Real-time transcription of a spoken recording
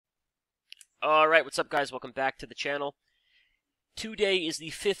Alright, what's up guys? Welcome back to the channel. Today is the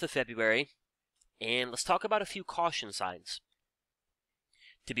 5th of February, and let's talk about a few caution signs.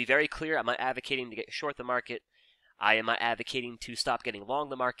 To be very clear, I'm not advocating to get short the market. I am not advocating to stop getting long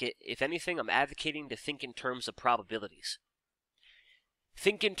the market. If anything, I'm advocating to think in terms of probabilities.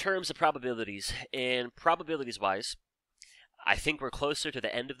 Think in terms of probabilities, and probabilities-wise, I think we're closer to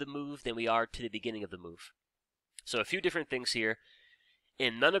the end of the move than we are to the beginning of the move. So a few different things here.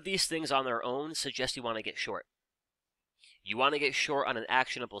 And none of these things on their own suggest you want to get short. You want to get short on an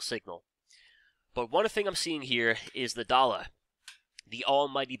actionable signal. But one thing I'm seeing here is the dollar, the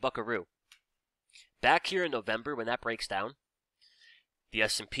almighty buckaroo. Back here in November, when that breaks down, the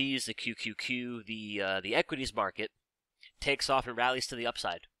S&Ps, the QQQ, the equities market takes off and rallies to the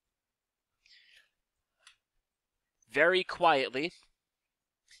upside. Very quietly,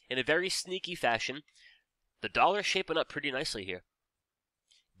 in a very sneaky fashion, the dollar's shaping up pretty nicely here.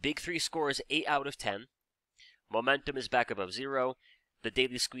 Big 3 scores 8 out of 10. Momentum is back above 0. The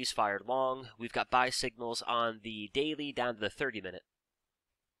daily squeeze fired long. We've got buy signals on the daily down to the 30-minute.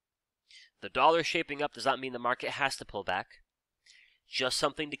 The dollar shaping up does not mean the market has to pull back. Just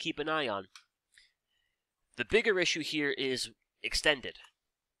something to keep an eye on. The bigger issue here is extended.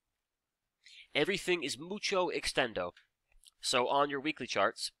 Everything is mucho extendo. So on your weekly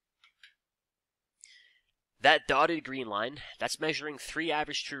charts, that dotted green line, that's measuring 3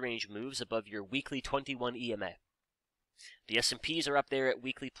 average true range moves above your weekly 21 EMA. The S&Ps are up there at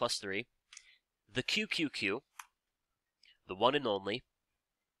weekly plus 3. The QQQ, the one and only,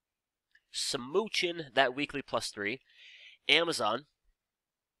 smooching that weekly plus 3. Amazon,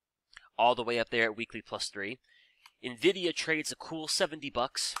 all the way up there at weekly plus 3. Nvidia trades a cool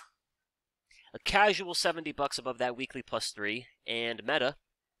 $70. A casual $70 above that weekly plus 3. And Meta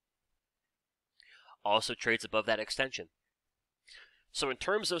also trades above that extension. So in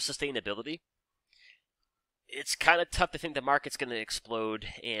terms of sustainability, it's kind of tough to think the market's going to explode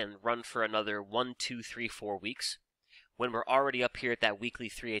and run for another 1, 2, 3, 4 weeks when we're already up here at that weekly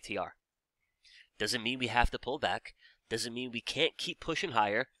 3 ATR. Doesn't mean we have to pull back. Doesn't mean we can't keep pushing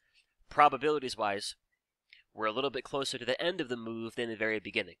higher. Probabilities-wise, we're a little bit closer to the end of the move than the very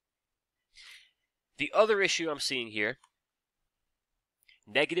beginning. The other issue I'm seeing here,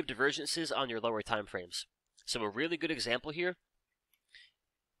 negative divergences on your lower time frames. So a really good example here,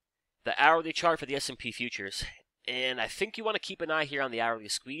 the hourly chart for the S&P futures. And I think you want to keep an eye here on the hourly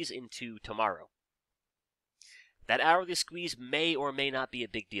squeeze into tomorrow. That hourly squeeze may or may not be a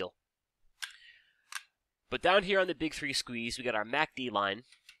big deal. But down here on the big 3 squeeze, we got our MACD line.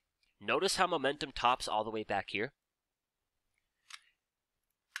 Notice how momentum tops all the way back here.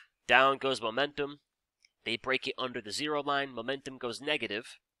 Down goes momentum. They break it under the 0 line. Momentum goes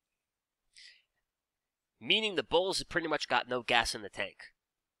negative, meaning the bulls have pretty much got no gas in the tank.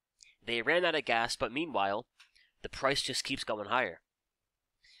 They ran out of gas, but meanwhile, the price just keeps going higher.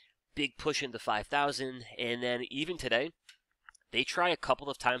 Big push into 5,000, and then even today, they try a couple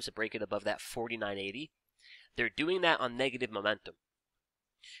of times to break it above that 49.80. They're doing that on negative momentum.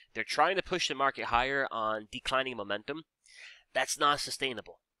 They're trying to push the market higher on declining momentum. That's not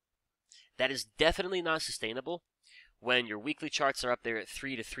sustainable. That is definitely not sustainable when your weekly charts are up there at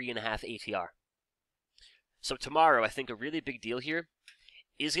 3 to 3.5 ATR. So tomorrow, I think a really big deal here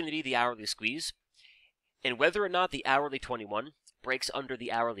is going to be the hourly squeeze, and whether or not the hourly 21 breaks under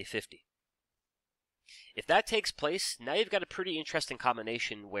the hourly 50. If that takes place, now you've got a pretty interesting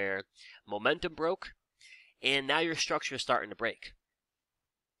combination where momentum broke, and now your structure is starting to break.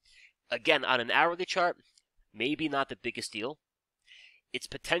 Again, on an hourly chart, maybe not the biggest deal. It's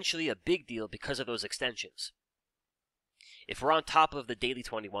potentially a big deal because of those extensions. If we're on top of the daily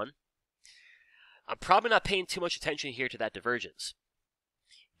 21, I'm probably not paying too much attention here to that divergence.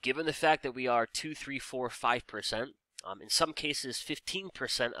 Given the fact that we are 2, 3, 4, 5%, in some cases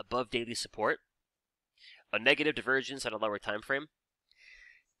 15% above daily support, a negative divergence at a lower time frame,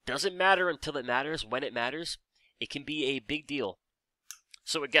 doesn't matter until it matters. When it matters, it can be a big deal.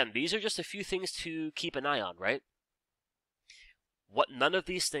 So again, these are just a few things to keep an eye on, right? What none of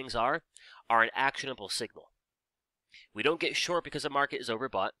these things are an actionable signal. We don't get short because the market is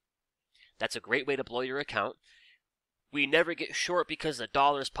overbought. That's a great way to blow your account. We never get short because the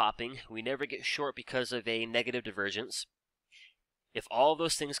dollar's popping. We never get short because of a negative divergence. If all of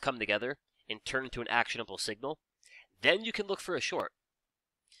those things come together and turn into an actionable signal, then you can look for a short.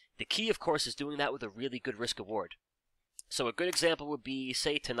 The key, of course, is doing that with a really good risk reward. So a good example would be,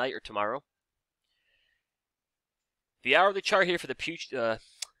 say, tonight or tomorrow. The hourly chart here for the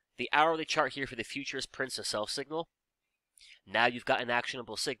futures prints a sell signal. Now you've got an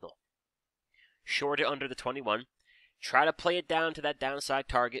actionable signal. Short it under the 21. Try to play it down to that downside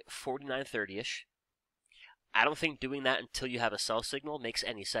target, 49.30-ish. I don't think doing that until you have a sell signal makes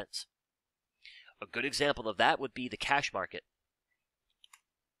any sense. A good example of that would be the cash market.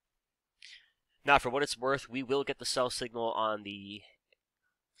 Now, for what it's worth, we will get the sell signal on the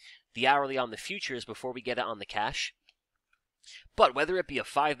hourly on the futures before we get it on the cash. But whether it be a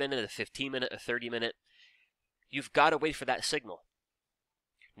 5-minute, a 15-minute, a 30-minute, you've got to wait for that signal.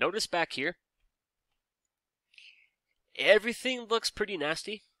 Notice back here, everything looks pretty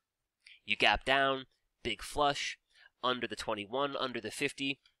nasty. You gap down, big flush, under the 21, under the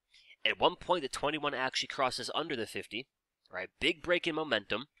 50. At one point, the 21 actually crosses under the 50. Right, big break in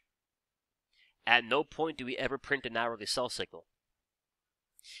momentum. At no point do we ever print an hourly sell signal.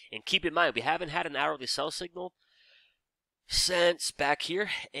 And keep in mind, we haven't had an hourly sell signal since back here,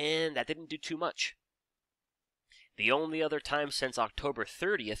 and that didn't do too much. The only other time since October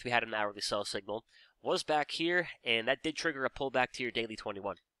 30th we had an hourly sell signal was back here, and that did trigger a pullback to your daily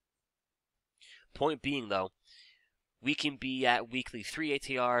 21. Point being, though, we can be at weekly 3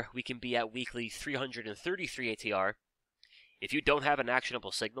 ATR, we can be at weekly 333 ATR. If you don't have an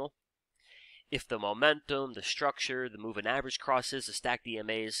actionable signal, if the momentum, the structure, the moving average crosses, the stacked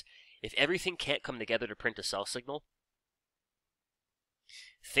EMAs, if everything can't come together to print a sell signal,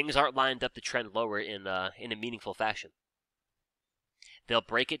 things aren't lined up to trend lower in a meaningful fashion. They'll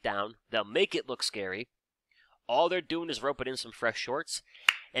break it down, they'll make it look scary. All they're doing is roping in some fresh shorts,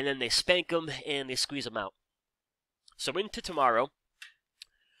 and then they spank them and they squeeze them out. So into tomorrow,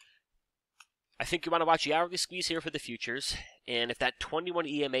 I think you want to watch the hourly squeeze here for the futures, and if that 21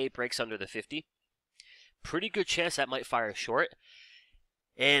 EMA breaks under the 50, pretty good chance that might fire short.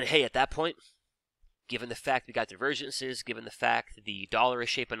 And hey, at that point, given the fact we got divergences, given the fact the dollar is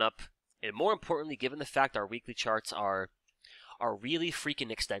shaping up, and more importantly, given the fact our weekly charts are really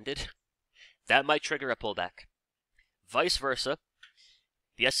freaking extended, that might trigger a pullback. Vice versa,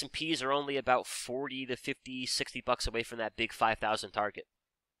 the S&Ps are only about 40 to 50, 60 bucks away from that big 5,000 target.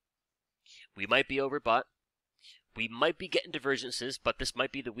 We might be overbought. We might be getting divergences, but this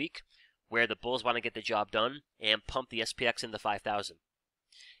might be the week where the bulls want to get the job done and pump the SPX into 5,000.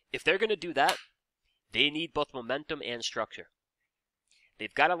 If they're going to do that, they need both momentum and structure.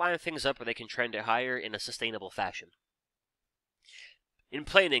 They've got to line things up where they can trend it higher in a sustainable fashion. In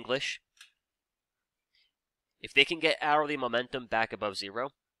plain English, if they can get hourly momentum back above zero,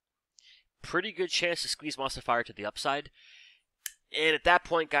 pretty good chance the squeeze wants to fire to the upside. And at that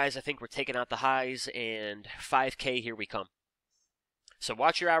point, guys, I think we're taking out the highs, and 5K, here we come. So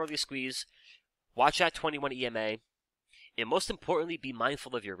watch your hourly squeeze, watch that 21 EMA, and most importantly, be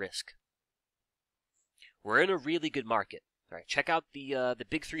mindful of your risk. We're in a really good market. All right, check out the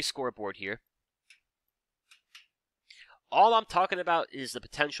Big 3 scoreboard here. All I'm talking about is the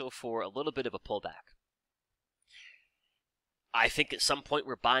potential for a little bit of a pullback. I think at some point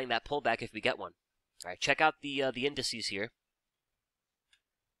we're buying that pullback if we get one. All right, check out the indices here.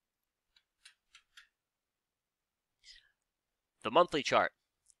 The monthly chart,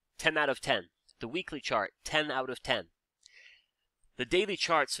 10 out of 10. The weekly chart, 10 out of 10. The daily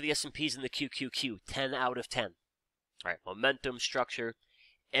charts for the S&Ps and the QQQ, 10 out of 10. All right, momentum, structure,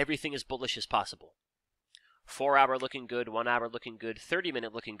 everything as bullish as possible. 4 hour looking good, 1 hour looking good,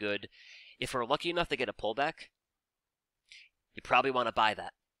 30-minute looking good. If we're lucky enough to get a pullback, you probably want to buy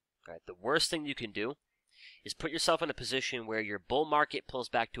that. All right, the worst thing you can do is put yourself in a position where your bull market pulls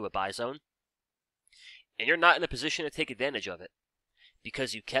back to a buy zone, and you're not in a position to take advantage of it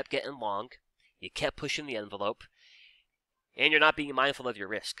because you kept getting long, you kept pushing the envelope, and you're not being mindful of your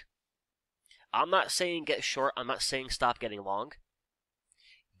risk. I'm not saying get short, I'm not saying stop getting long.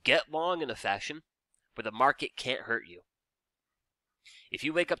 Get long in a fashion where the market can't hurt you. If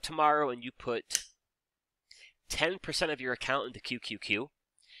you wake up tomorrow and you put 10% of your account into QQQ,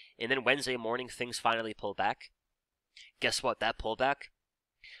 and then Wednesday morning things finally pull back, guess what? That pullback,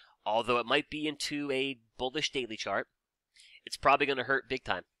 although it might be into a bullish daily chart, it's probably going to hurt big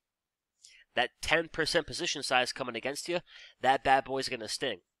time. That 10% position size coming against you, that bad boy's going to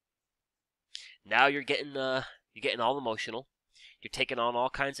sting. Now you're getting all emotional. You're taking on all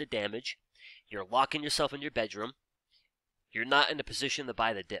kinds of damage. You're locking yourself in your bedroom. You're not in a position to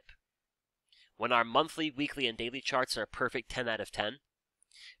buy the dip. When our monthly, weekly, and daily charts are a perfect 10 out of 10,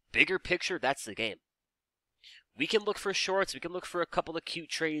 bigger picture, that's the game. We can look for shorts. We can look for a couple of cute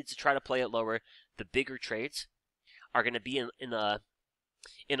trades to try to play it lower. The bigger trades are going to be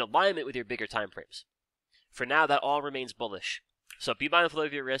in alignment with your bigger time frames. For now, that all remains bullish. So be mindful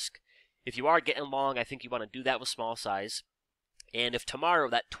of your risk. If you are getting long, I think you want to do that with small size. And if tomorrow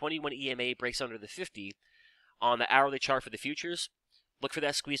that 21 EMA breaks under the 50 on the hourly chart for the futures, look for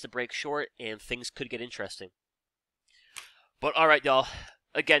that squeeze to break short, and things could get interesting. But alright, y'all.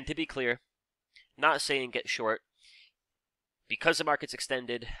 Again, to be clear, not saying get short because the market's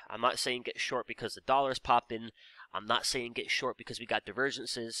extended. I'm not saying get short because the dollar's popping. I'm not saying get short because we got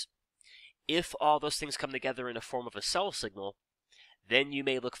divergences. If all those things come together in the form of a sell signal, then you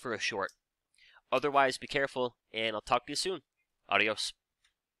may look for a short. Otherwise, be careful, and I'll talk to you soon. Adios.